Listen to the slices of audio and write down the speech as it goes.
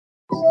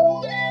Hey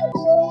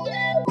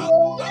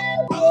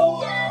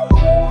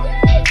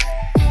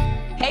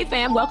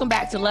fam, welcome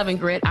back to Love and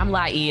Grit. I'm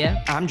Laia.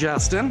 I'm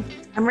Justin.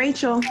 I'm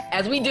Rachel.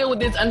 As we deal with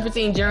this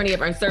unforeseen journey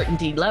of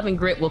uncertainty, Love and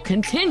Grit will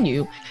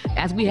continue,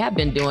 as we have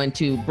been doing,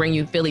 to bring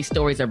you Philly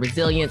stories of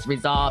resilience,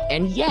 resolve,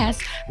 and yes,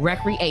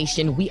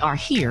 recreation. We are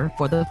here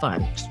for the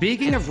fun.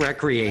 Speaking of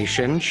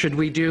recreation, should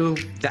we do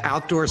the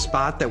outdoor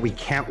spot that we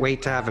can't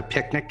wait to have a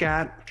picnic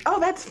at?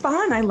 Oh, that's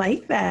fun. I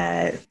like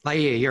that.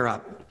 Laia, you're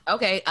up.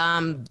 Okay,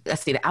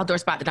 let's see, the outdoor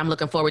spot that I'm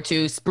looking forward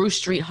to, Spruce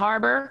Street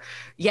Harbor.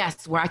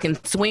 Yes, where I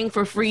can swing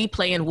for free,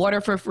 play in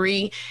water for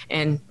free,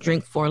 and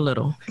drink for a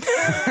little.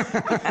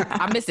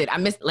 I miss it. I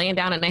miss laying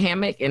down in a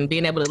hammock and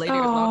being able to lay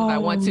there as long as I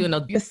want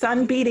to. The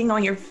sun beating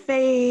on your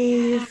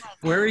face.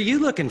 Where are you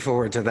looking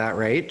forward to that,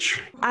 Rach?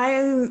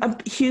 I'm a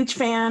huge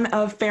fan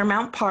of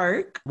Fairmount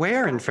Park.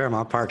 Where in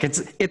Fairmount Park?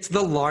 It's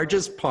the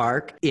largest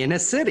park in a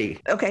city.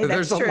 Okay, so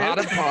that's there's true. a lot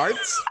of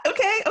parts.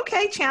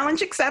 Okay,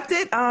 challenge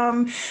accepted.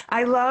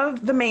 I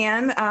love the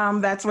Man.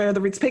 That's where the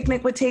Ritz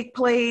Picnic would take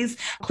place.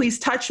 Please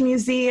Touch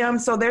Museum.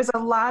 So there's a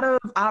lot of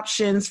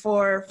options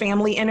for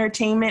family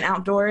entertainment,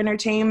 outdoor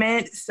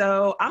entertainment.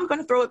 So I'm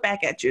going to throw it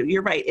back at you.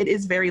 You're right. It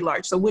is very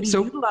large. So what do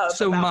you love?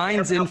 So about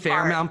mine's in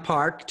Fairmount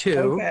Park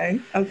too.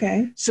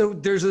 Okay. So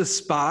there's a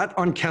spot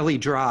on Kelly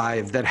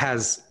Drive that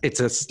it's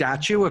a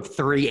statue of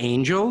three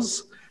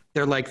angels.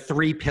 They're like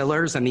three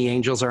pillars and the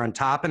angels are on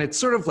top. And it's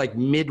sort of like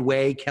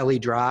midway Kelly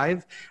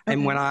Drive.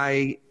 And when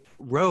I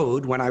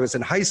was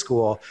in high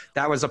school,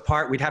 that was a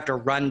part we'd have to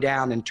run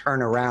down and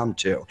turn around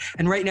to.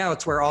 And right now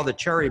it's where all the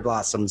cherry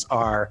blossoms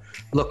are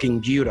looking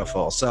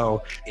beautiful.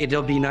 So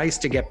it'll be nice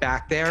to get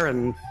back there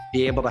and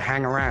be able to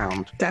hang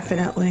around.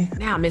 Definitely.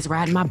 Now I miss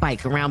riding my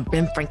bike around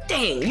Ben Frank.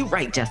 Dang, you're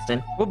right,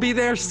 Justin. We'll be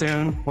there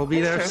soon.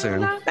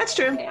 That's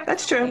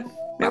true.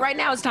 But right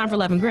now it's time for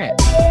Love and Grit.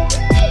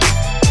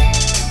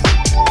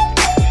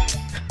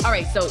 All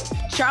right, so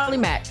Charlie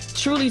Mack,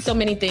 truly so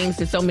many things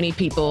to so many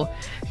people.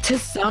 To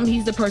some,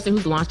 he's the person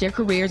who's launched their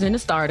careers into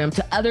stardom.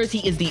 To others, he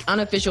is the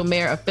unofficial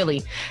mayor of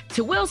Philly.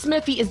 To Will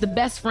Smith, he is the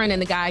best friend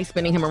and the guy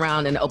spinning him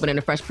around and opening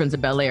the Fresh Prince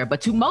of Bel-Air.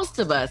 But to most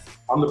of us,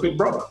 I'm the big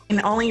brother.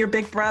 And only your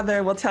big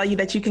brother will tell you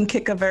that you can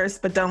kick a verse,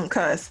 but don't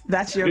cuss.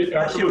 That's your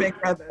big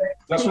brother.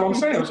 That's what I'm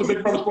saying. That's what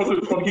big brother's supposed to do.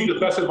 He's going to give you the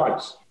best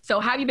advice. so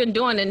how have you been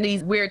doing in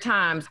these weird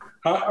times?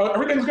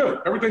 Everything's good.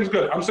 Everything's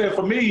good. I'm saying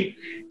for me,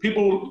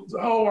 people,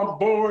 I'm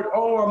bored.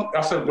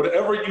 I said,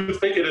 whatever you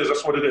think it is,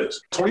 that's what it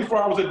is.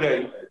 24 hours a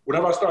day,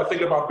 whenever I start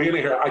thinking about being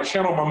here, I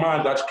channel my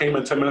mind that came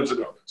in 10 minutes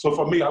ago. So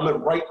for me, I live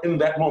right in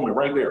that moment,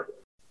 right there.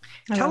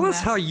 Tell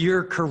us how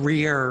your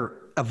career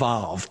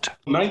evolved.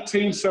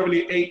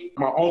 1978,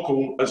 my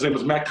uncle, his name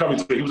was Matt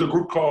Covington. He was a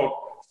group called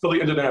Philly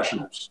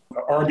Internationals,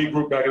 an R&B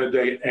group back in the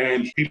day.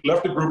 And he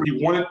left the group.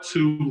 He wanted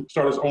to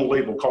start his own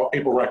label called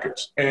April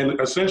Records. And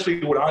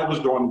essentially what I was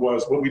doing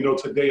was what we know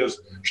today as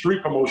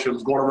street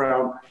promotions, going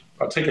around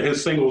taking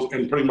his singles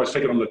and pretty much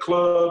taking them to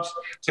clubs,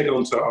 taking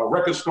them to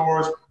record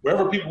stores.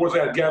 Wherever people was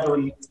at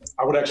gathering,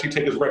 I would actually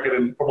take his record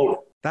and promote it.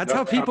 That's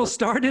how people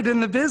started in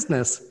the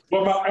business.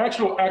 Well, my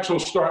actual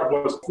start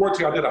was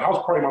 14. I did a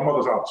house party at my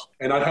mother's house.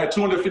 And I had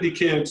 250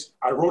 kids.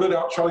 I wrote it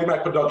out, Charlie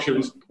Mack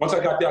Productions. Once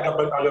I got there, I got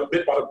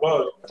bit by the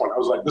bug. I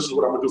was like, this is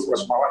what I'm going to do for the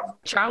rest of my life.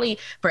 Charlie,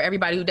 for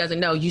everybody who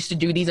doesn't know, used to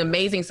do these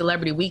amazing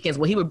celebrity weekends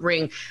where he would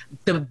bring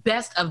the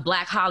best of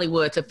Black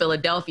Hollywood to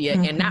Philadelphia.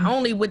 Mm-hmm. And not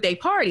only would they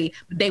party,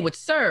 but they would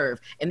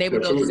serve. And they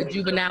would go to the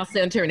juvenile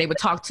center and they would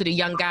talk to the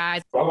young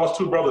guys. I lost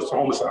two brothers to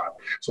homicide.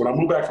 So when I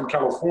moved back from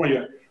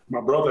California, my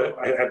brother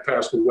had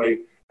passed away,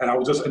 and I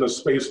was just in a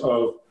space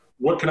of,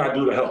 what can I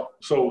do to help?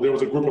 So there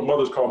was a group of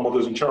mothers called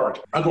Mothers in Charge.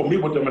 I go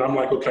meet with them, and I'm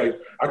like, okay,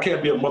 I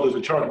can't be a Mothers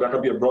in Charge, but I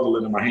can be a brother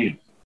lending my hand.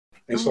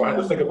 And so I had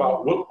to think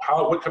about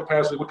what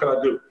capacity, what can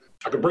I do?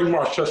 I could bring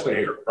Morris Chestnut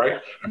here,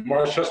 right? And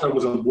Morris Chestnut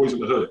was in Boys in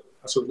the Hood.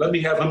 I said, let me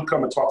have him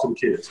come and talk to the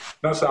kids.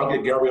 And I said, I'll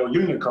get Gabrielle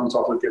Union to come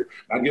talk to the kids.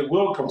 And I get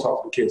Will to come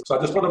talk to the kids. So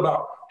I just thought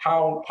about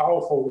how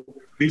powerful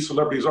these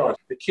celebrities are.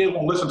 The kid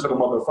won't listen to the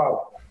mother and father,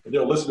 but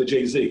they'll listen to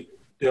Jay-Z.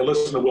 They'll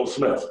listen to Will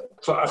Smith.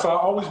 So I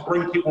always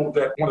bring people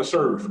that want to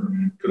serve,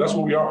 because that's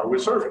what we are. We're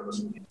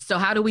servants. So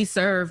how do we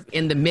serve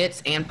in the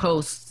midst and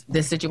post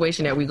this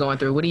situation that we're going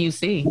through? What do you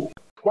see?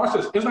 Watch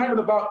this. It's not even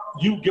about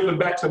you giving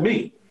back to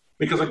me.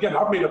 Because again,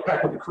 I've made a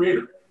pact with the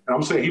Creator. And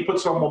I'm saying he put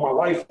something on my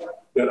life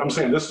that I'm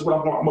saying, this is what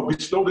I'm going. I'm going to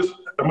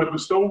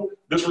bestow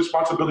this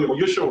responsibility on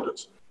your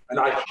shoulders. And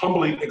I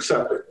humbly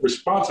accept it.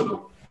 Responsibly,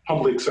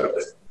 humbly accept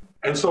it.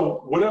 And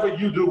so whatever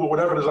you do or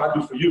whatever it is I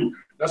do for you,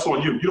 that's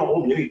on you. You don't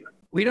owe me anything.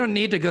 We don't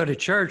need to go to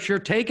church. You're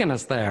taking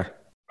us there.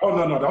 Oh,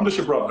 no. I'm just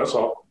your brother. That's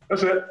all.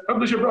 That's it. I'm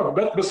just your brother.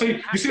 But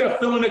see, you see that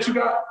feeling that you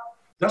got?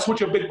 That's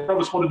what your big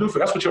brother's supposed to do for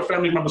you. That's what your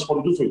family member's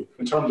supposed to do for you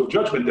in terms of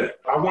Judgment Day.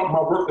 I want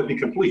my work to be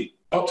complete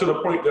up to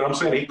the point that I'm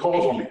saying he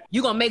calls on me.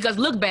 You're going to make us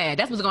look bad.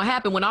 That's what's going to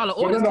happen when all the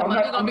orders come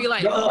up. You're going to be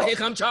like, here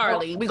come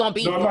Charlie. We're going to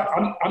be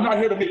I'm not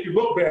here to make you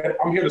look bad.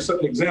 I'm here to set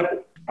an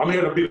example. I'm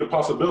here to be the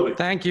possibility.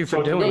 Thank you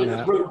for doing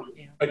that.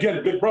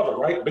 Again, big brother,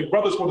 right? Big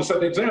brother's supposed to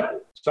set the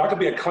example. So I could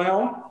be a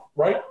clown,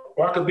 right?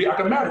 Or I can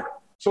matter.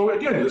 So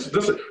again,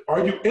 this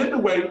are you in the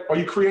way or are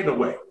you creating a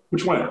way?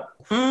 Which one?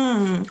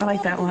 I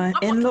like that one.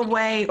 In the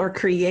way or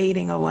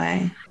creating a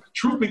way.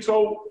 Truth be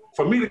told,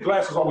 for me, the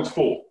glass is always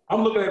full.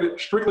 I'm looking at it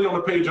strictly on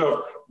the page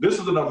of, this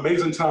is an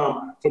amazing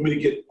time for me to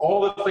get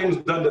all the things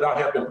done that I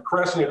have been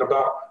procrastinating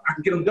about. I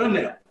can get them done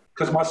now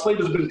because my slate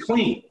has been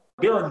clean.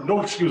 There are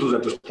no excuses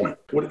at this point.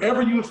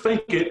 Whatever you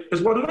think it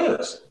is what it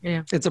is.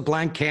 Yeah. It's a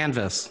blank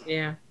canvas.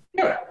 Yeah.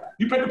 Yeah.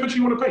 You paint the picture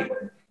you want to paint.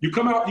 You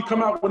come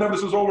out whenever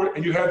this is over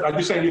and you have, like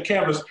you say in your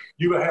canvas,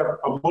 you have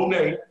a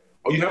Monet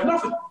or you have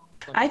nothing.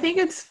 I think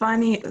it's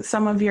funny,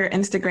 some of your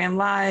Instagram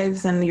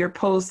lives and your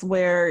posts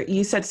where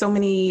you said so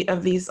many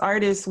of these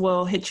artists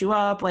will hit you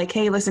up like,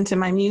 hey, listen to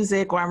my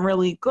music, or I'm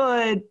really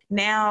good.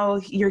 Now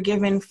you're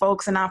giving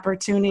folks an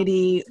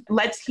opportunity.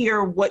 Let's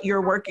hear what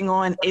you're working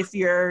on. If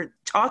you're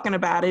talking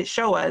about it,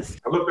 show us.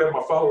 I looked at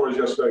my followers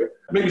yesterday.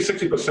 Maybe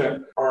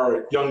 60%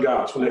 are young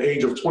guys from the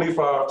age of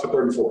 25 to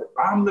 34.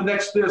 I'm the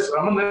next this,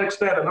 I'm the next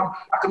that, and I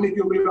can make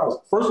you $1 million.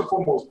 First and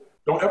foremost,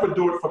 don't ever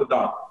do it for the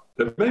dollar.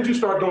 The minute you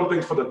start doing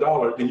things for the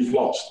dollar, then you've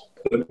lost.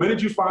 The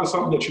minute you find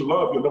something that you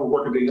love, you'll never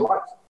work a day in your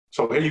life.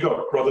 So here you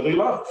go, brotherly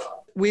love.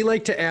 We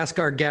like to ask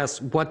our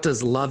guests, what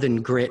does love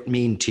and grit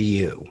mean to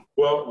you?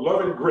 Well,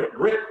 love and grit.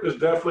 Grit is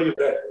definitely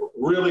that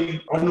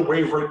really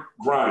unwavering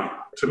grind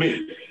to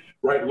me,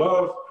 right?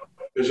 Love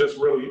is just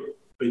really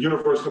the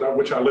universe that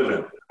which I live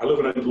in. I live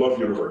in a love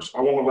universe.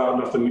 I won't allow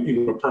nothing to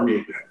even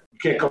permeate that. You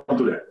can't come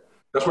through that.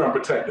 That's where I'm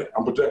protected.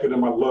 I'm protected in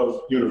my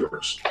love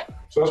universe.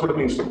 So that's what it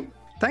means to me.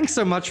 Thanks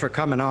so much for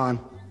coming on.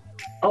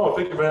 Oh,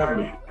 thank you for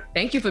having me.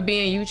 Thank you for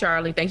being you,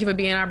 Charlie. Thank you for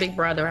being our big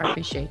brother. I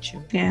appreciate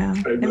you. Yeah,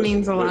 Hey, it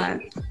means a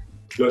lot.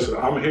 Listen,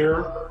 I'm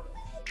here.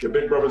 Your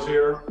big brother's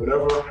here.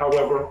 Whatever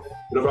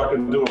I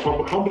can do,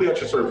 I'm humbly at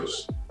your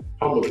service.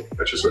 Humbly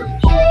at your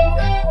service.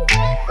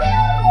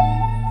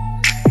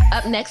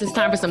 Up next, it's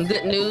time for some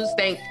good news.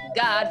 Thank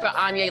God for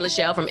Anya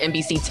Lachelle from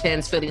NBC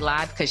 10's Philly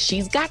Live, because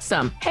she's got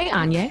some. Hey,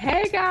 Anya.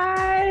 Hey,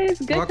 guys.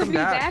 Good Welcome to be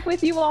back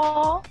with you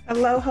all.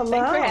 Hello. Thanks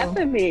for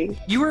having me.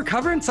 You were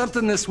covering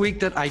something this week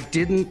that I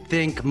didn't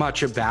think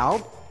much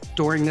about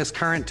during this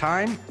current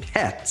time,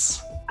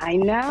 pets. I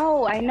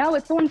know.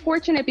 It's so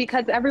unfortunate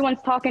because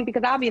everyone's talking,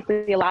 because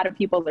obviously a lot of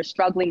people are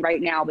struggling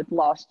right now with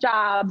lost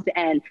jobs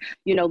and,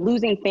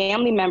 losing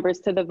family members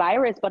to the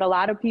virus. But a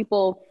lot of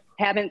people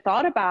haven't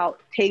thought about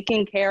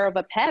taking care of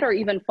a pet or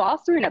even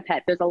fostering a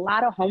pet. There's a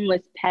lot of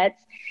homeless pets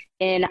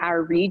in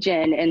our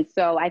region. And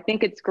so I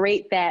think it's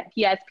great that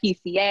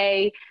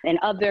PSPCA and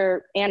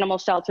other animal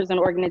shelters and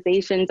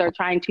organizations are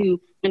trying to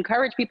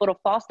encourage people to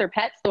foster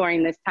pets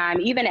during this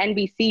time. Even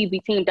NBC, we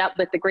teamed up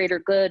with the Greater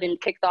Good and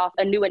kicked off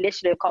a new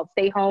initiative called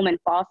Stay Home and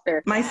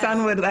Foster. My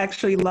son would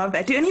actually love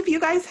that. Do any of you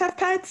guys have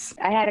pets?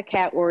 I had a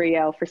cat,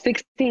 Oreo, for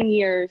 16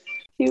 years.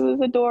 She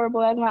was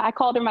adorable. I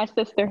called her my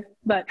sister.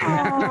 But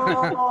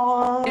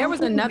there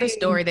was another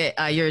story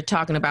that you're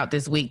talking about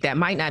this week that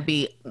might not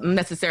be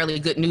necessarily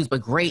good news,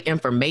 but great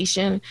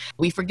information.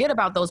 We forget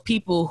about those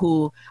people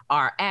who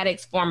are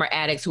addicts, former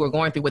addicts, who are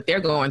going through what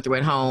they're going through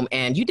at home.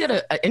 And you did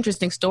an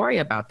interesting story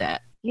about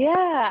that.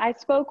 Yeah, I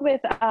spoke with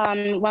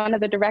one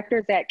of the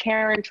directors at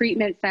Caron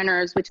Treatment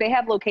Centers, which they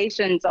have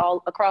locations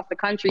all across the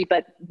country,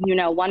 but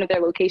one of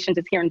their locations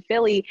is here in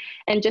Philly.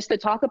 And just to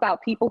talk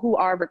about people who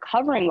are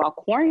recovering while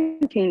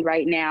quarantined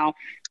right now,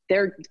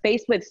 they're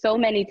faced with so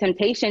many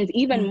temptations,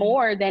 even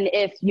more than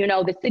if,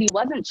 the city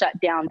wasn't shut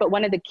down. But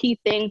one of the key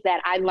things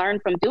that I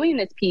learned from doing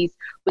this piece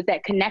was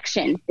that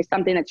connection is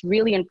something that's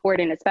really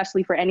important,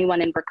 especially for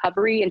anyone in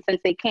recovery. And since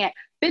they can't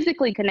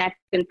physically connect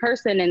in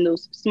person in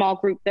those small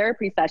group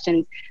therapy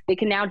sessions, they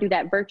can now do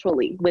that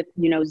virtually with,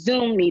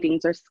 Zoom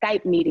meetings or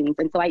Skype meetings.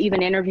 And so I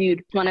even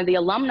interviewed one of the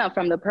alumna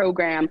from the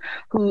program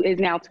who is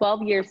now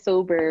 12 years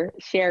sober,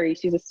 Sherry.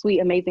 She's a sweet,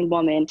 amazing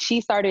woman.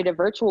 She started a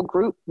virtual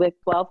group with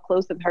 12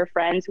 close of her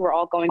friends who are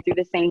all going through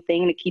the same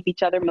thing to keep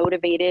each other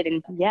motivated.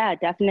 And yeah,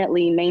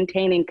 definitely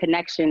maintaining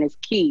connection is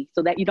key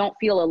so that you don't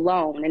feel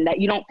alone and that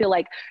you don't feel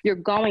like you're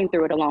going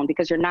through it alone,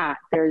 because you're not.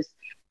 There's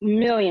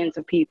millions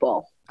of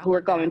people who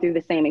are going through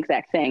the same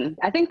exact thing.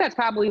 I think that's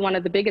probably one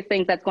of the biggest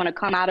things that's going to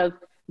come out of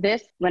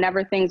this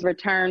whenever things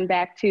return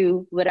back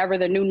to whatever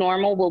the new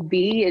normal will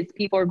be, is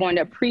people are going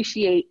to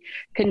appreciate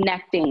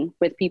connecting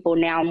with people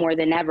now more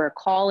than ever.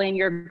 Calling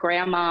your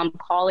grandma,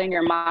 calling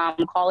your mom,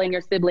 calling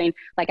your sibling.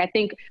 Like, I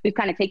think we've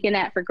kind of taken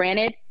that for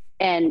granted.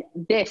 And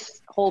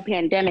this whole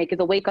pandemic is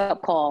a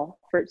wake-up call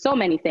for so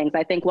many things.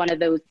 I think one of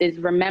those is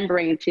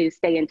remembering to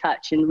stay in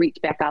touch and reach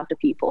back out to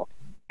people.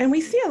 And we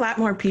see a lot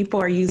more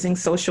people are using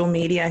social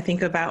media. I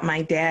think about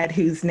my dad,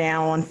 who's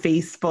now on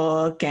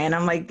Facebook, and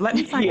I'm like, let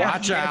me find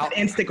out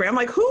Instagram. I'm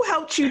like, who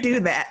helped you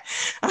do that?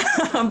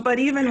 But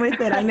even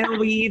with it, I know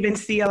we even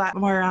see a lot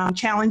more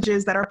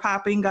challenges that are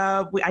popping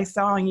up. I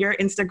saw on your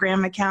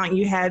Instagram account,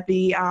 you had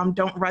the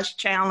Don't Rush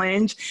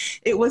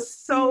Challenge. It was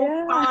so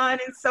fun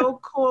and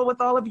so cool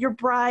with all of your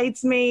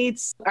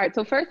bridesmaids. All right,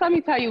 so first let me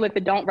tell you what the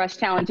Don't Rush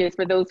Challenge is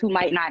for those who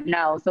might not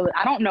know. So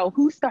I don't know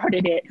who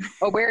started it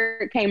or where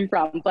it came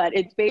from, but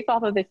it's based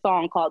off of this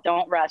song called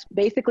Don't Rush.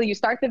 Basically, you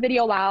start the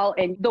video out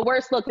and the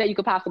worst look that you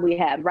could possibly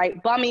have,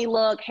 right? Bummy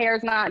look,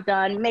 hair's not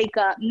done,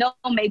 makeup, no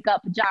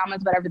makeup,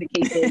 pajamas, whatever the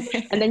case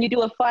is. And then you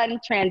do a fun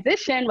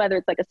transition, whether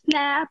it's like a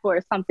snap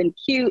or something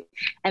cute.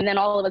 And then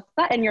all of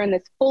a sudden you're in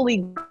this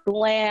fully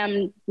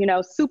glam,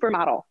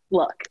 supermodel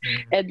look.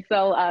 And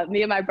so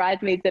me and my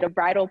bridesmaids did a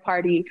bridal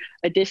party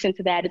addition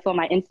to that. It's on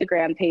my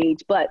Instagram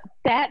page, but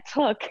that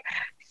took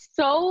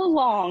so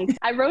long.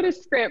 I wrote a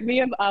script. Me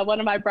and one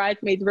of my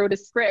bridesmaids wrote a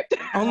script.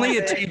 Only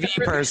a TV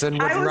person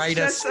would write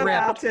a script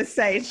about to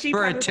say, she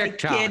for a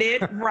TikTok. Get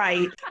it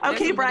right.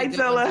 Okay,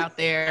 Bridezilla. Out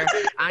there.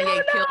 No, I'm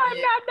not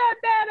that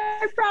bad.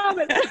 I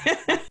promise.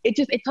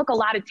 It took a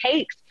lot of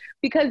takes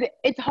because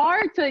it's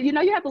hard to, you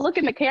have to look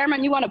in the camera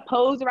and you want to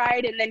pose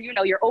right. And then,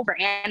 you're over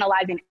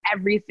analyzing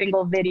every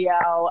single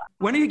video.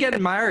 When are you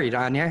getting married,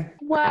 Anya?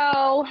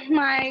 Well,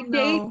 my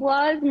date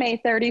was May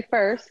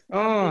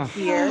 31st this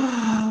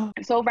year.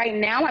 So right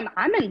now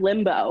I'm in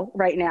limbo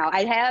right now.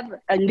 I have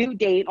a new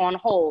date on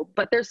hold,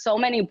 but there's so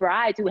many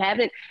brides who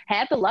haven't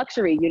had the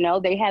luxury,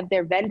 they have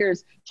their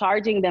vendors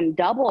charging them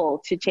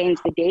double to change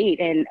the date.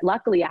 And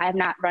luckily I have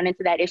not run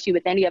into that issue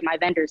with any of my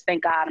vendors.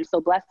 Thank God. I'm so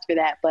blessed for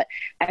that. But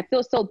I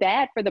feel so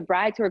bad for the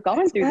brides who are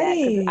going through that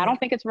because I don't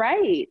think it's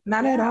right.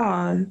 Not at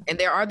all. And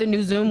there are the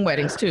new Zoom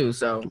weddings too.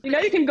 So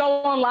you can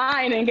go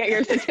online and get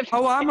your certificate.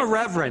 Oh, I'm a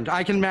reverend.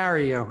 I can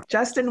marry you.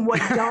 Justin,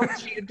 what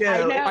don't you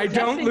do? I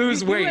don't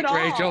lose weight,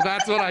 Rachel.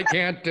 That's what I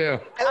can't do.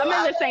 I'm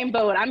in the same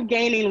boat. I'm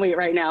gaining weight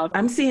right now.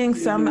 I'm seeing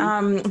some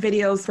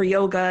videos for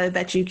yoga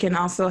that you can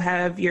also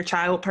have your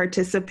child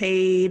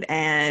participate,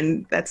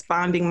 and that's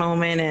bonding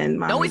moment and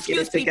no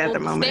excuse, together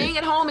people. Moment. Staying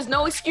at home is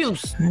no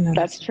excuse.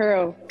 That's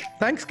true.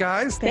 Thanks,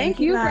 guys. Thank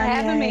you for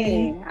having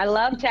me. I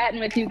love chatting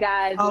with you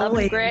guys. Always. Love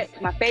and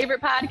Grit, my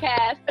favorite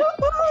podcast.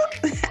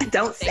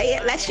 Don't say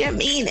it unless you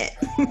mean it.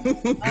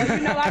 Oh,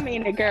 you know I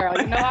mean it, girl.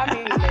 You know I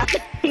mean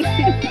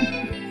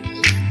it.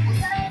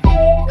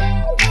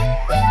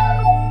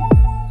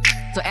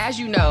 So as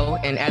you know,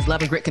 and as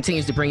Love and Grit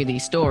continues to bring you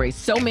these stories,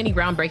 so many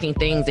groundbreaking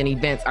things and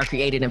events are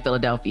created in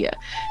Philadelphia.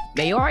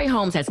 Maori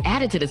Homes has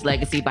added to this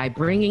legacy by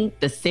bringing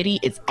the city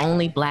its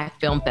only Black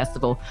film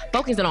festival,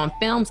 focusing on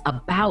films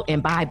about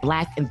and by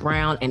Black and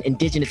Brown and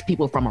Indigenous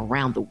people from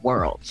around the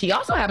world. She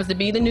also happens to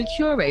be the new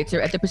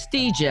curator at the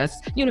prestigious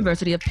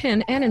University of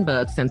Penn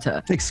Annenberg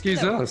Center.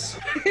 Excuse us.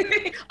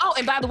 Oh,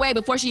 and by the way,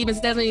 before she even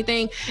says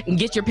anything,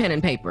 get your pen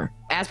and paper.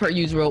 As per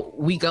usual,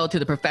 we go to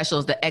the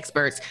professionals, the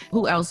experts.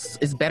 Who else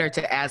is better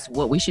to ask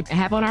what we should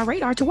have on our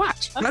radar to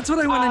watch? That's what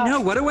I want to know.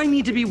 What do I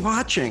need to be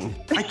watching?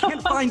 I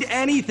can't find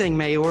anything,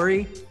 Maori.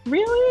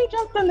 Really,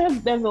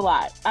 Justin? There's a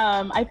lot.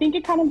 I think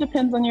it kind of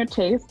depends on your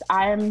taste.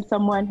 I'm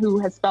someone who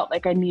has felt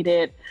like I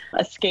needed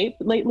escape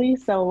lately,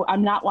 so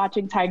I'm not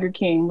watching Tiger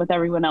King with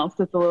everyone else.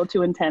 It's a little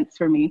too intense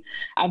for me.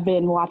 I've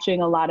been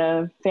watching a lot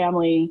of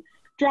family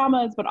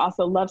dramas, but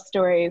also love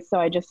stories. So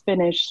I just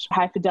finished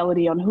High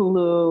Fidelity on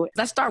Hulu.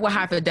 Let's start with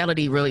High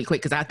Fidelity really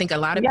quick, because I think a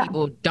lot of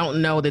people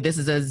don't know that this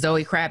is a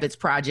Zoe Kravitz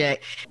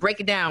project. Break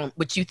it down,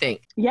 what you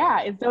think. Yeah,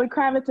 it's Zoe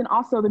Kravitz, and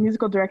also the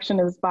musical direction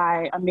is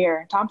by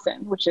Amir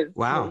Thompson, which is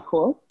really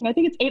cool. And I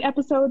think it's 8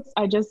 episodes.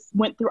 I just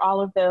went through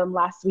all of them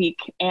last week.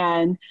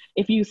 And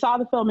if you saw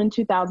the film in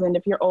 2000,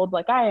 if you're old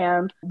like I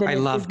am, then I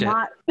loved it.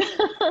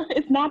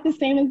 It's not the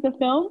same as the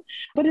film,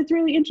 but it's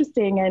really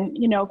interesting. And,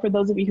 for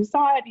those of you who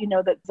saw it, you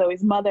know that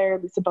Zoe's mother,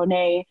 Lisa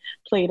Bonet,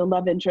 played a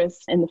love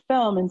interest in the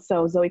film. And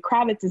so Zoe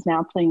Kravitz is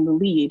now playing the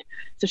lead.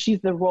 So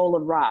she's the role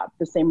of Rob,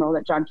 the same role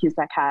that John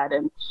Cusack had.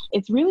 And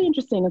it's really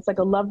interesting. It's like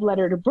a love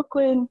letter to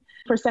Brooklyn.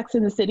 For Sex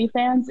and the City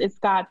fans, it's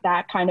got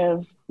that kind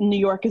of New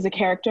York as a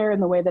character in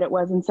the way that it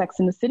was in Sex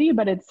and the City,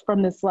 but it's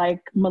from this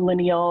like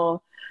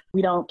millennial,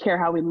 we don't care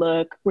how we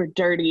look, we're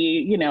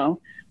dirty,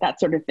 that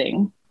sort of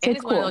thing. So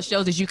it's cool. One of those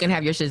shows that you can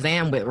have your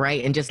Shazam with,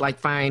 right? And just like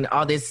find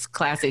all this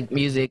classic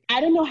music.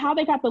 I don't know how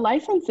they got the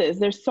licenses.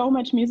 There's so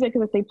much music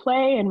that they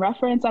play and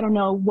reference. I don't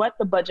know what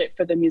the budget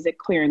for the music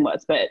clearing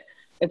was, but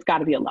it's got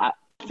to be a lot.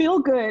 Feel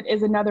Good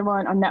is another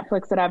one on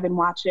Netflix that I've been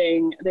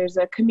watching. There's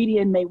a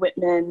comedian, Mae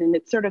Whitman, and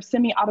it's sort of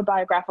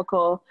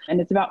semi-autobiographical.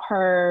 And it's about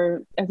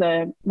her as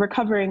a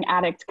recovering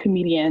addict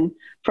comedian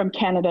from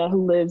Canada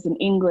who lives in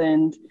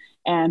England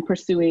and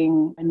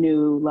pursuing a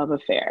new love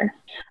affair.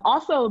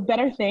 Also,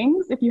 Better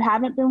Things, if you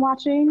haven't been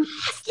watching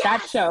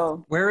that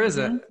show. Where is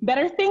it?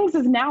 Better Things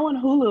is now on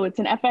Hulu. It's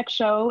an FX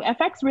show.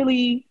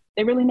 FX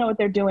they really know what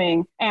they're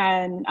doing.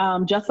 And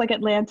just like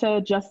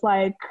Atlanta, just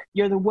like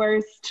You're the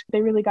Worst,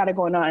 they really got it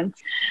going on.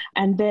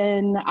 And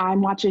then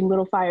I'm watching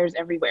Little Fires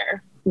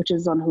Everywhere, which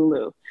is on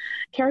Hulu.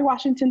 Kerry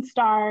Washington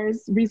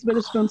stars, Reese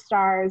Witherspoon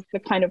stars, the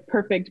kind of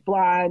perfect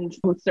blonde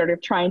who's sort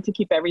of trying to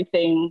keep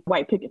everything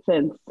white picket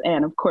fence.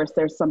 And of course,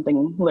 there's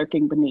something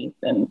lurking beneath,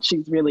 and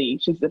she's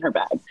in her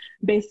bag.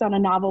 Based on a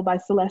novel by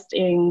Celeste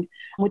Ng,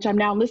 which I'm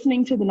now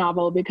listening to the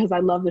novel because I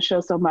love the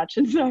show so much.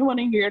 And so I want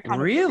to hear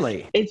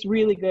Really? It's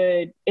really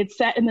good. It's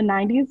set in the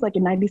 90s, like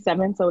in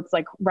 97. So it's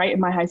like right in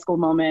my high school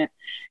moment.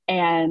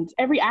 And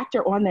every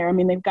actor on there, I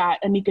mean, they've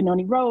got Anika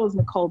Noni Rose,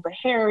 Nicole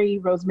Beharie,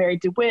 Rosemary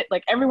DeWitt,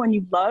 like everyone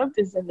you've loved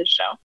is in the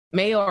show.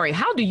 Maori,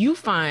 how do you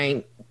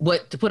find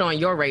what to put on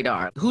your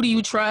radar? Who do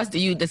you trust?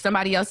 Does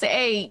somebody else say,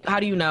 hey, how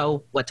do you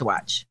know what to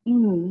watch?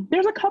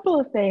 There's a couple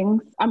of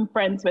things. I'm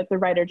friends with the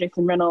writer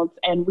Jason Reynolds,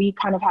 and we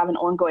kind of have an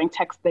ongoing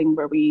text thing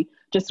where we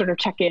just sort of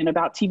check in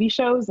about TV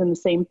shows, and the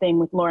same thing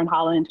with Lauren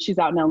Holland. She's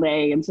out in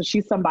LA, and so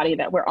she's somebody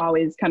that we're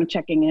always kind of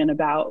checking in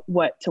about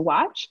what to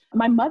watch.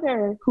 My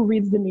mother, who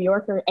reads The New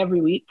Yorker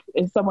every week,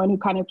 is someone who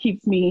kind of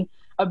keeps me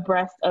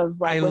abreast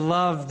of I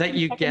love that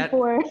you get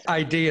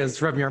ideas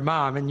from your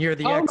mom and you're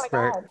the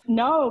expert. My God.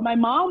 No, my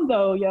mom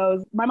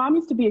though, my mom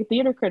used to be a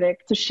theater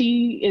critic. So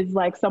she is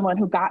like someone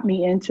who got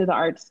me into the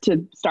arts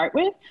to start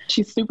with.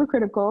 She's super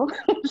critical.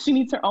 She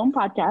needs her own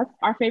podcast.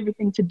 Our favorite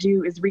thing to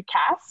do is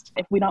recast.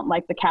 If we don't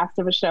like the cast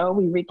of a show,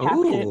 we recast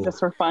it just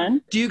for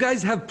fun. Do you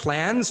guys have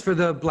plans for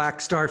the Black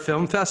Star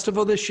Film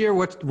Festival this year?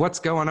 What's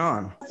going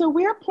on? So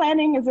we're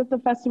planning as if the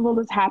festival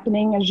is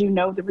happening. As you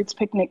know, the Roots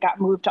Picnic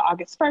got moved to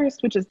August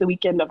 1st, which is the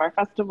weekend of our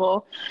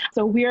festival.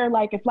 So we're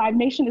like, if Live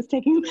Nation is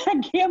taking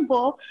that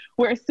gamble,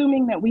 we're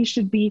assuming that we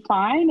should be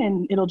fine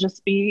and it'll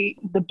just be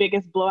the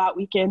biggest blowout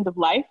weekend of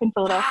life in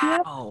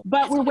Philadelphia. Wow.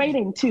 But we're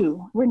waiting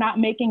too. We're not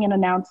making an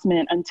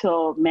announcement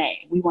until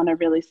May. We want to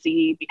really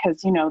see,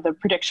 because, the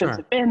predictions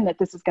have been that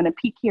this is going to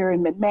peak here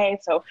in mid-May.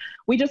 So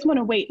we just want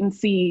to wait and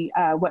see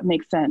what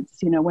makes sense,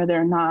 whether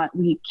or not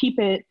we keep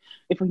it,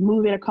 if we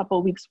move it a couple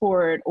of weeks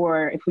forward,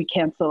 or if we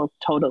cancel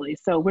totally.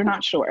 So we're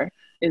not sure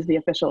is the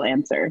official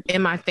answer.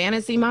 In my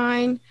fantasy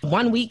mind,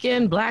 one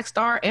weekend, Black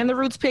Star and the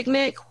Roots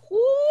Picnic.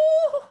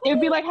 It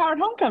would be like Howard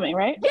Homecoming,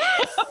 right?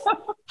 Yes.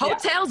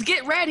 Hotels,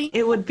 get ready.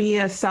 It would be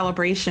a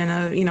celebration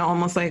of,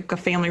 almost like a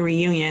family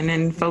reunion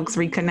and folks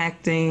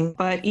reconnecting.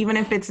 But even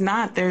if it's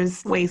not,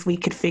 there's ways we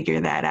could figure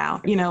that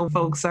out.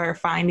 Folks are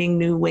finding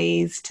new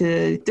ways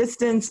to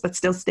distance, but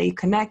still stay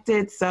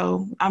connected.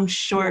 So I'm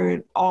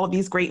sure all of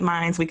these great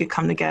minds, we could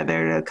come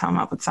together to come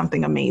up with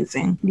something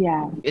amazing.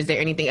 Yeah. Is there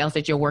anything else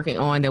that you're working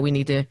on that we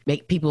need to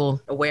make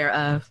people aware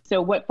of?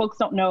 So what folks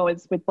don't know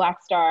is with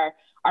Black Star,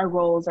 our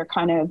roles are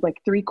kind of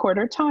like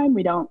 3/4 time.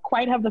 We don't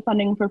quite have the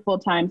funding for full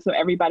time. So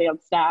everybody on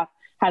staff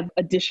has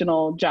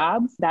additional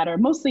jobs that are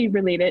mostly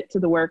related to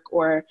the work,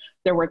 or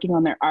they're working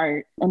on their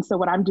art. And so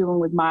what I'm doing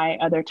with my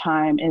other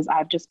time is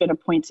I've just been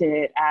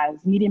appointed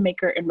as media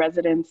maker in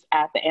residence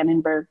at the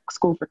Annenberg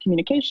School for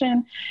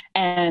Communication.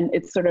 And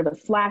it's sort of a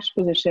slash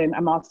position.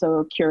 I'm also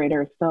a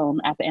curator of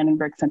film at the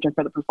Annenberg Center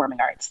for the Performing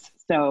Arts.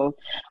 So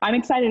I'm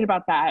excited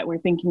about that. We're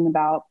thinking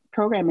about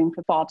programming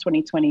for fall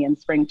 2020 and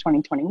spring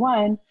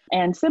 2021.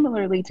 And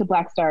similarly to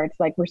Black Star, it's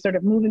like we're sort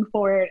of moving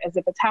forward as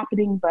if it's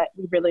happening, but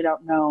we really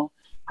don't know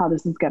how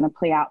this is going to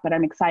play out. But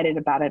I'm excited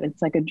about it.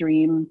 It's like a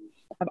dream.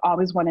 I've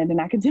always wanted an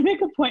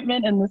academic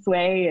appointment in this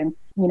way. And,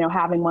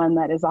 having one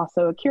that is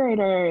also a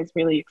curator is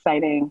really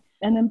exciting.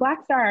 And then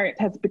Black Star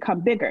has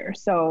become bigger.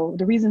 So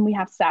the reason we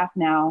have staff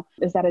now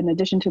is that in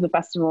addition to the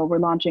festival, we're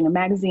launching a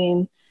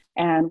magazine.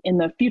 And in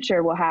the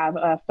future, we'll have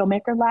a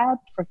filmmaker lab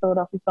for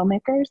Philadelphia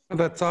filmmakers. Oh,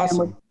 that's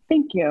awesome.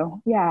 Thank you.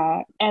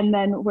 Yeah. And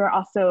then we're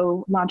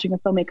also launching a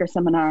filmmaker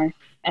seminar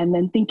and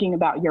then thinking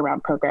about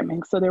year-round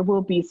programming. So there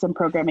will be some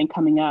programming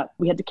coming up.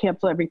 We had to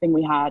cancel everything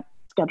we had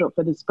scheduled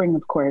for the spring,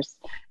 of course,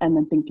 and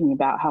then thinking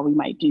about how we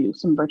might do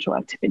some virtual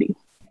activity.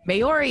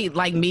 Maori,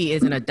 like me,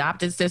 is an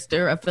adopted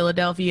sister of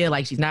Philadelphia.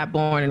 Like, she's not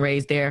born and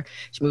raised there.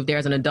 She moved there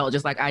as an adult,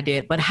 just like I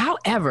did. But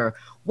however,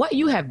 what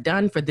you have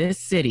done for this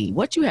city,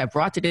 what you have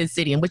brought to this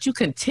city, and what you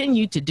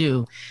continue to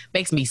do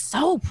makes me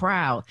so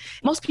proud.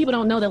 Most people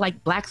don't know that,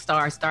 like, Black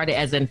Star started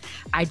as an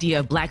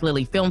idea of Black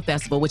Lily Film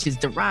Festival, which is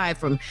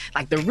derived from,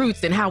 like, the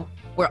roots and how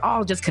we're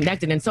all just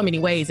connected in so many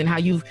ways, and how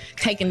you've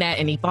taken that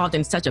and evolved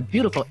in such a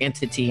beautiful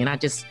entity. And I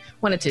just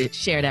wanted to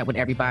share that with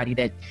everybody,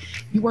 that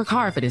you work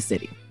hard for this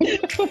city.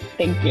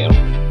 Thank you.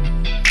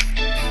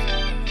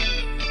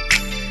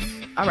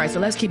 All right, so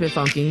let's keep it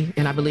funky.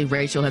 And I believe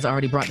Rachel has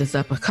already brought this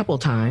up a couple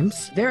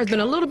times. There has been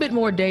a little bit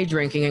more day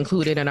drinking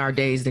included in our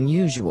days than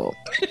usual.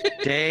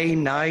 Day,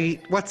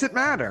 night, what's it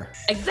matter?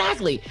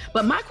 Exactly.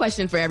 But my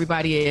question for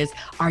everybody is,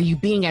 are you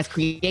being as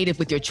creative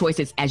with your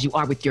choices as you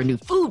are with your new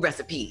food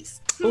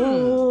recipes?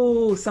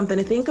 Ooh, something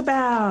to think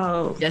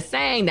about. Just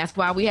saying. That's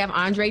why we have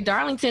Andre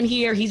Darlington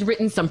here. He's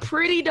written some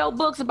pretty dope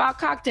books about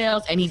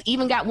cocktails, and he's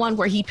even got one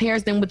where he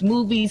pairs them with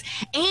movies.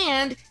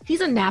 And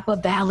he's a Napa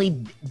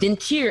Valley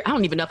vintner. I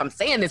don't even know if I'm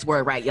saying this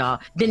word right,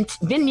 y'all. I'm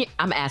gonna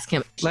ask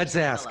him. Let's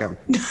ask him.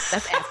 Let's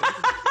ask him.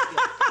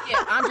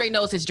 Yeah, Andre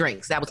knows his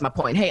drinks. That was my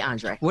point. Hey,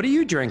 Andre. What are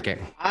you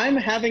drinking? I'm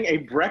having a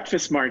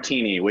breakfast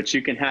martini, which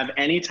you can have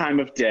any time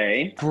of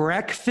day.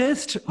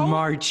 Breakfast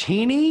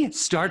martini?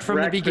 Start from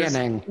the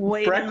beginning.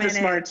 Wait breakfast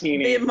a minute.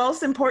 martini. The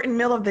most important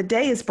meal of the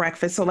day is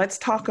breakfast. So let's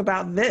talk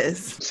about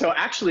this. So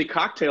actually,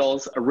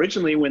 cocktails,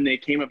 originally when they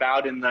came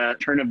about in the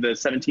turn of the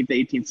 17th to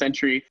 18th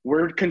century,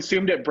 were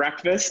consumed at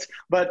breakfast.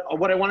 But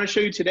what I want to show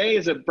you today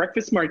is a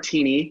breakfast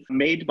martini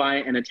made by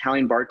an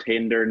Italian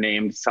bartender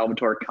named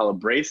Salvatore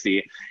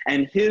Calabresi.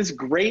 And his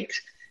great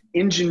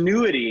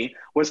ingenuity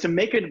was to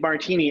make a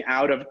martini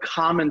out of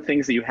common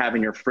things that you have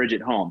in your fridge at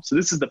home. So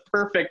this is the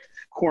perfect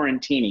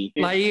Quarantini.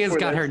 Laia's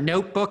got her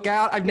notebook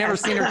out. I've never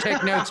seen her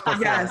take notes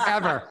before,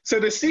 ever. So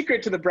the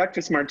secret to the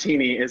breakfast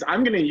martini is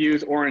I'm going to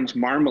use orange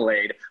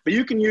marmalade, but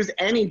you can use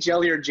any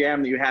jelly or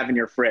jam that you have in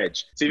your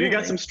fridge. So if you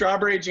got some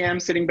strawberry jam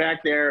sitting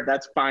back there,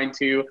 that's fine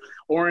too.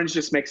 Orange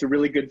just makes a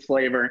really good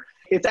flavor.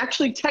 It's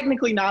actually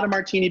technically not a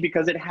martini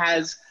because it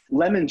has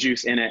lemon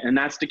juice in it, and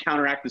that's to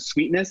counteract the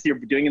sweetness you're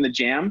doing in the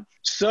jam.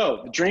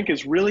 So the drink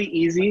is really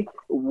easy.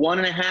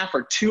 1.5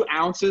 or 2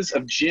 ounces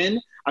of gin.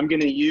 I'm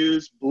going to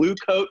use Blue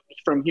Coat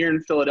from here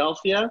in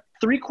Philadelphia.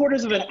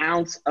 3/4 of an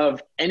ounce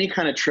of any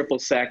kind of triple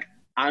sec.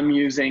 I'm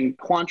using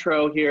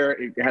Cointreau here.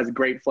 It has a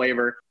great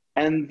flavor.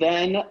 And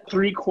then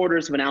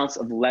 3/4 of an ounce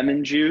of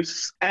lemon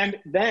juice. And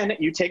then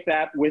you take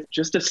that with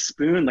just a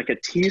spoon, like a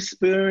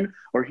teaspoon,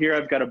 or here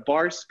I've got a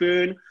bar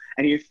spoon,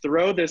 and you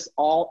throw this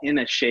all in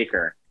a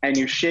shaker. And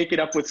you shake it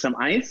up with some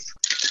ice.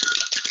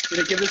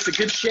 Gonna give this a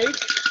good shake.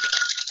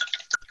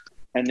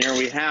 And there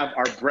we have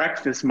our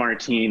breakfast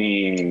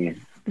martini.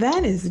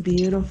 That is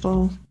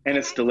beautiful. And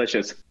it's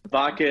delicious.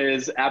 Vodka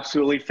is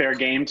absolutely fair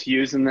game to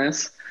use in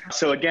this.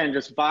 So again,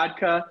 just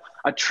vodka,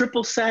 a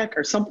triple sec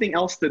or something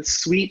else that's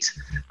sweet,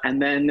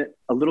 and then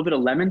a little bit of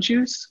lemon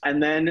juice,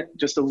 and then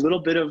just a little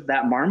bit of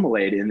that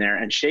marmalade in there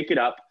and shake it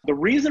up. The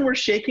reason we're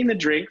shaking the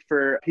drink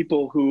for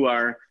people who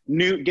are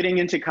new getting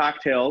into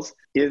cocktails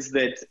is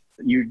that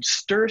you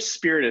stir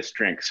spirituous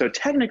drinks. So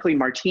technically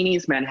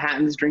martinis,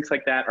 Manhattans, drinks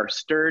like that are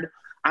stirred.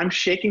 I'm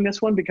shaking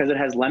this one because it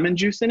has lemon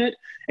juice in it,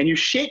 and you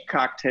shake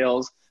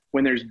cocktails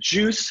when there's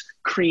juice,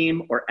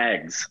 cream, or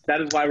eggs.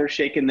 That is why we're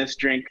shaking this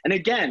drink. And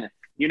again,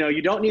 you know,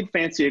 you don't need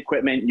fancy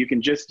equipment. You can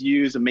just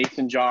use a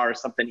mason jar or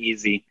something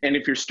easy. And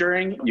if you're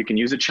stirring, you can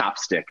use a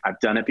chopstick. I've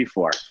done it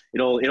before.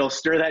 It'll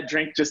stir that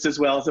drink just as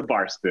well as a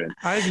bar spoon.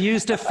 I've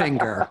used a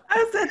finger.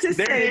 I was about to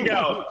say, There you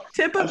go.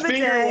 Tip of A the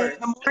finger day, works.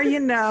 the more you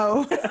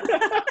know.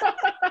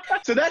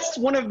 So that's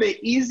one of the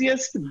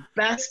easiest,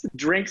 best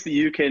drinks that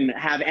you can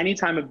have any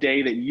time of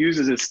day that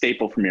uses a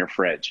staple from your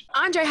fridge.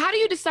 Andre, how do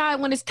you decide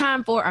when it's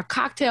time for a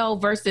cocktail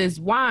versus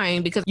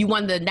wine? Because you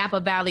won the Napa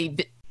Valley,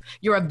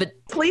 you're a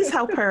Please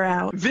help her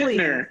out.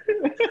 Vintner.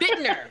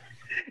 vintner.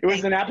 It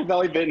was the Napa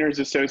Valley Vintners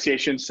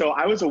Association. So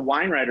I was a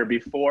wine writer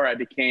before I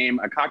became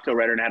a cocktail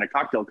writer and had a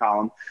cocktail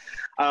column.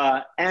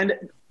 And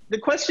the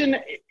question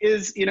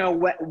is, you know,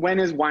 when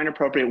is wine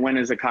appropriate? When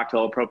is a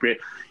cocktail appropriate?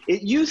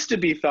 It used to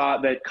be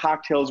thought that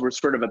cocktails were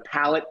sort of a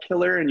palate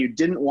killer and you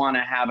didn't want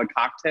to have a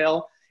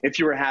cocktail if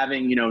you were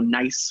having, you know,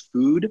 nice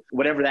food,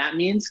 whatever that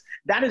means.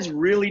 That has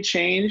really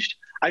changed.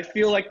 I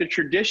feel like the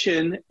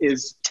tradition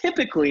is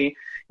typically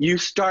you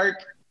start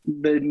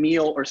the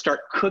meal or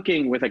start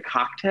cooking with a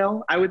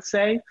cocktail, I would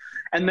say,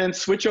 and then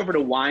switch over to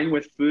wine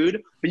with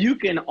food. But you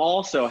can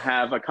also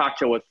have a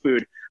cocktail with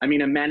food. I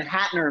mean, a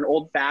Manhattan or an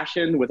old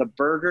fashioned with a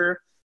burger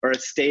or a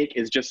steak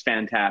is just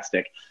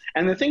fantastic.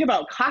 And the thing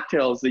about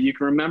cocktails that you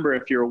can remember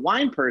if you're a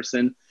wine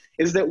person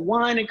is that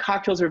wine and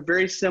cocktails are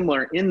very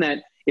similar in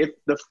that if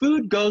the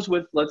food goes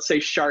with, let's say,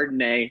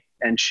 Chardonnay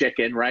and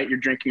chicken, right? You're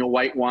drinking a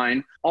white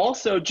wine.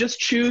 Also, just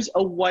choose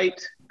a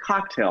white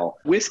cocktail.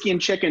 Whiskey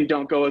and chicken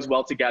don't go as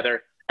well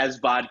together as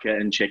vodka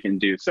and chicken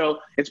do. So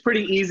it's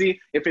pretty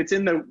easy. If it's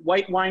in the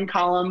white wine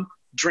column,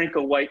 drink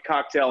a white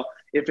cocktail.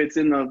 If it's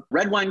in the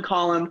red wine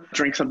column,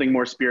 drink something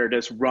more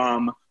spirituous,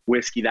 rum,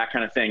 whiskey, that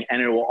kind of thing,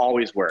 and it will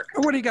always work.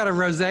 What do you got, a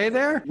rosé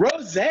there?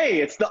 Rosé,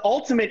 it's the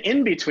ultimate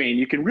in-between.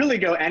 You can really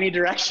go any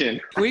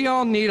direction. We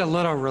all need a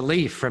little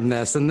relief from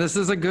this, and this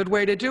is a good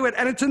way to do it.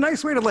 And it's a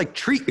nice way to, like,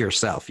 treat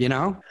yourself, you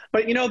know?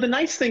 But, you know, the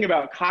nice thing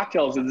about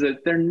cocktails is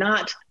that they're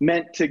not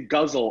meant to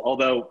guzzle,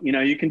 although, you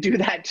know, you can do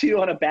that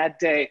too on a bad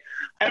day.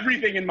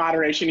 Everything in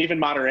moderation, even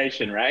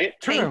moderation, right?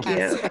 True.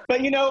 Thank you.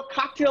 But, you know,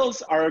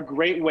 cocktails are a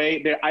great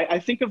way. I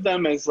think of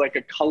them as like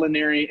a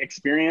culinary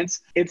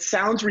experience. It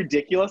sounds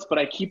ridiculous, but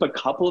I keep a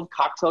couple of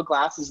cocktail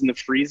glasses in the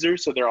freezer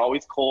so they're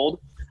always cold.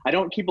 I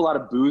don't keep a lot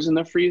of booze in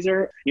the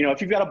freezer. You know, if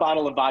you've got a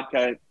bottle of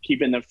vodka,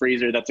 keep it in the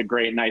freezer. That's a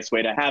great, nice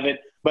way to have it.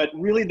 But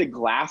really the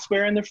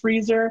glassware in the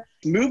freezer,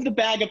 move the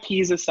bag of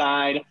peas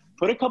aside,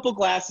 put a couple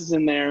glasses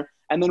in there,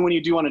 and then when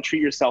you do want to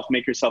treat yourself,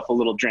 make yourself a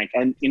little drink.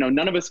 And, you know,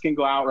 none of us can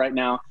go out right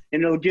now,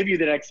 and it'll give you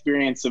that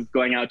experience of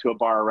going out to a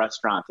bar or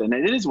restaurant. And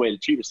it is a way to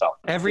treat yourself.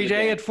 Every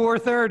day at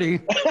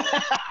 4:30.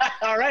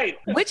 All right.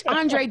 Which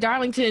Andre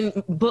Darlington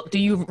book do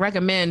you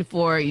recommend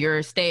for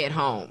your stay at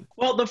home?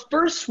 Well, the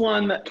first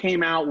one that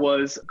came out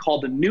was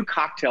called The New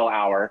Cocktail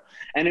Hour,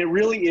 and it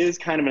really is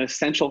kind of an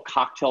essential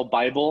cocktail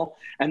Bible,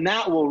 and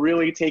that will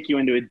really take you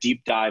into a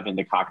deep dive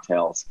into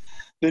cocktails.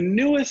 The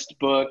newest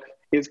book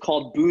is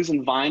called Booze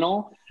and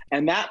Vinyl,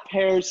 and that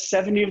pairs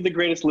 70 of the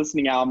greatest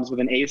listening albums with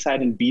an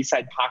A-side and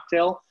B-side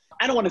cocktail.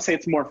 I don't want to say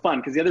it's more fun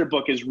because the other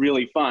book is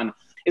really fun,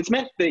 It's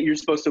meant that you're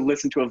supposed to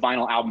listen to a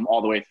vinyl album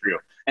all the way through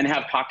and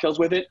have cocktails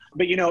with it.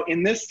 But,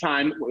 in this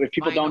time, if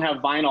people don't have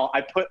vinyl,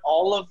 I put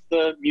all of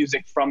the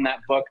music from that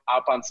book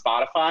up on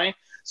Spotify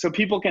so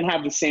people can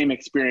have the same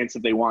experience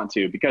if they want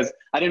to, because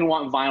I didn't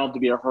want vinyl to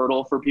be a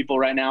hurdle for people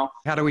right now.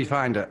 How do we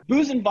find it?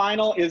 Booze and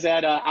Vinyl is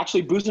at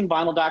actually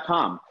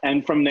boozeandvinyl.com.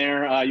 And from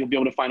there, you'll be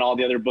able to find all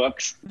the other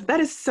books. That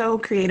is so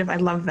creative. I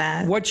love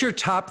that. What's your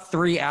top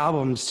 3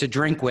 albums to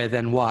drink with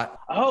and what?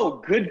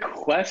 Oh, good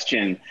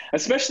question.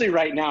 Especially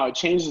right now, it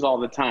changes all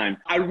the time.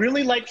 I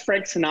really like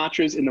Frank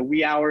Sinatra's In the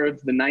Wee Hour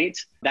of the Night.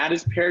 That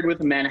is paired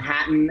with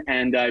Manhattan,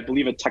 and I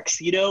believe a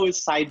Tuxedo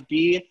is side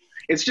B.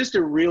 It's just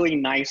a really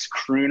nice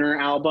crooner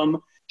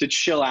album to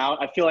chill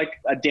out. I feel like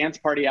a dance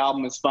party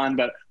album is fun,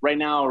 but right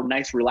now a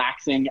nice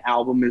relaxing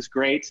album is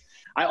great.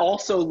 I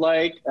also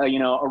like,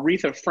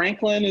 Aretha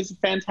Franklin is a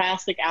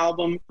fantastic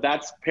album.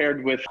 That's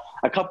paired with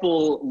a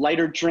couple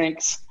lighter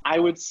drinks. I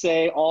would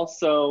say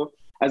also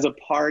as a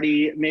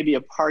party, maybe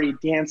a party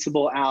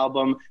danceable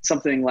album,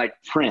 something like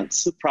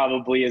Prince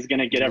probably is going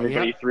to get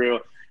everybody through.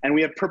 And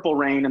we have Purple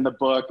Rain in the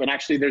book. And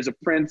actually there's a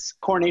Prince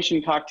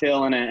Coronation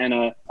cocktail and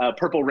a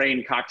Purple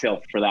Rain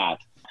cocktail for that.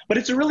 But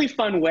it's a really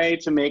fun way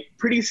to make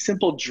pretty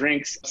simple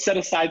drinks, set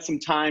aside some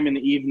time in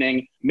the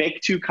evening,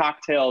 make 2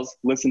 cocktails,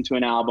 listen to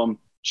an album,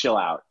 chill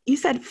out. You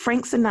said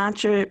Frank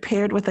Sinatra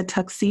paired with a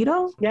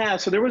tuxedo? Yeah,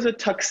 so there was a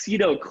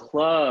tuxedo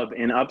club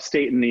in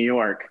upstate New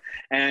York.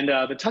 And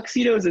the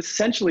tuxedo is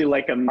essentially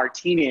like a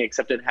martini,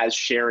 except it has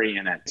sherry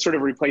in it. It sort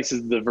of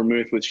replaces the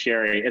vermouth with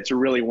sherry. It's a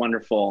really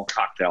wonderful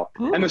cocktail.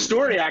 Ooh. And the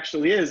story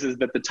actually is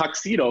that the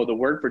tuxedo, the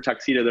word for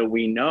tuxedo that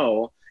we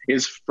know,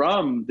 is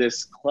from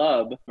this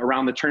club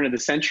around the turn of the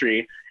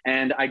century.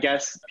 And I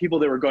guess people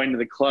that were going to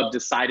the club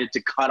decided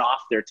to cut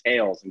off their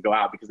tails and go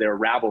out because they were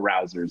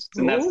rabble-rousers.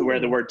 And that's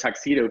where the word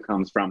tuxedo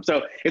comes from.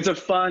 So it's a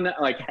fun,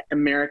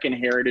 American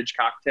heritage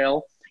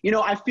cocktail.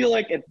 I feel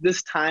like at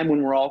this time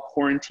when we're all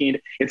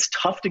quarantined, it's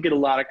tough to get a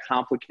lot of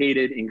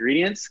complicated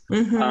ingredients.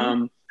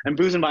 Mm-hmm. And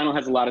Booze and Vinyl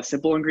has a lot of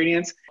simple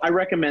ingredients. I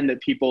recommend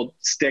that people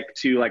stick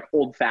to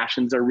old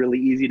fashions are really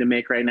easy to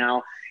make right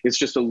now. It's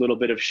just a little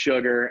bit of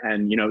sugar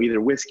and,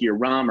 either whiskey or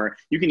rum, or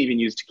you can even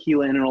use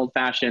tequila in an old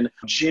fashioned.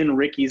 Gin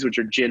Rickeys, which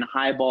are gin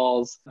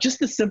highballs, just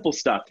the simple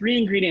stuff. 3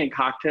 ingredient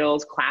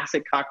cocktails,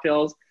 classic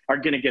cocktails are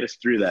going to get us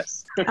through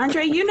this.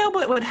 Andre,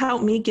 what would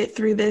help me get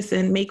through this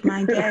and make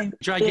my day?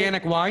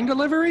 Gigantic wine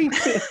delivery?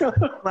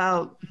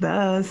 Well,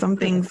 some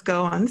things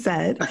go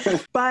unsaid.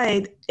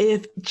 But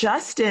if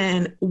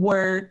Justin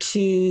were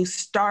to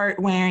start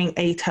wearing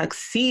a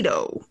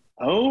tuxedo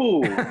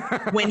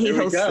when he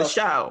hosts the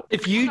show.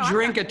 If you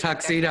drink a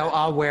tuxedo,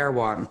 I'll wear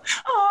one.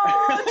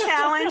 Oh,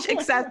 challenge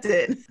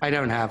accepted. I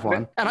don't have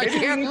one. And I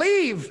can't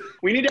leave.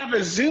 We need to have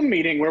a Zoom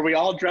meeting where we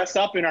all dress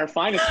up in our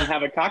finest and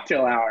have a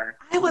cocktail hour.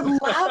 I would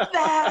love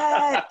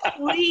that.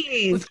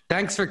 Please.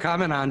 Thanks for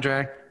coming,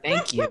 Andre.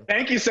 Thank you.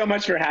 Thank you so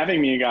much for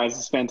having me, you guys.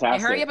 It's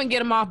fantastic. Hey, hurry up and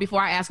get him off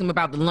before I ask him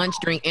about the lunch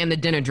drink and the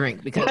dinner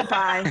drink. Because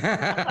Bye.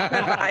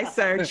 Bye,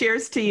 sir.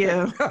 Cheers to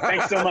you.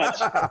 Thanks so much.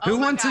 Who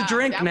wants a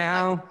drink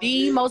now?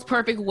 The most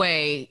perfect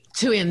way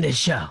to end this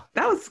show.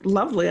 That was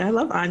lovely. I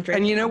love Andre.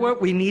 And you know what?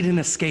 We need an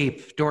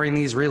escape during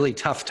these really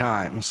tough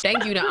times.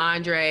 Thank you to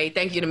Andre.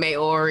 Thank you to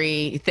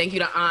Maori. Thank you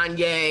to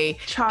Anye.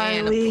 Charlie.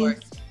 And of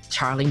course,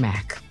 Charlie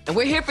Mack. And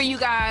we're here for you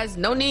guys.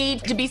 No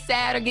need to be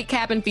sad or get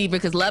cabin fever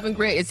because Love and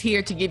Grit is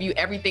here to give you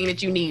everything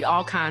that you need,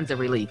 all kinds of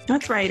relief.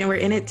 That's right. And we're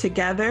in it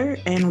together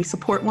and we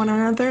support one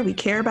another. We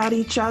care about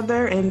each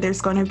other and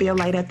there's going to be a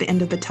light at the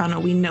end of the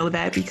tunnel. We know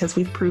that because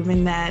we've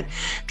proven that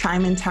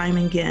time and time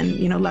again.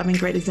 Love and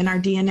Grit is in our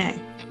DNA.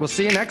 We'll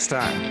see you next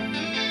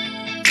time.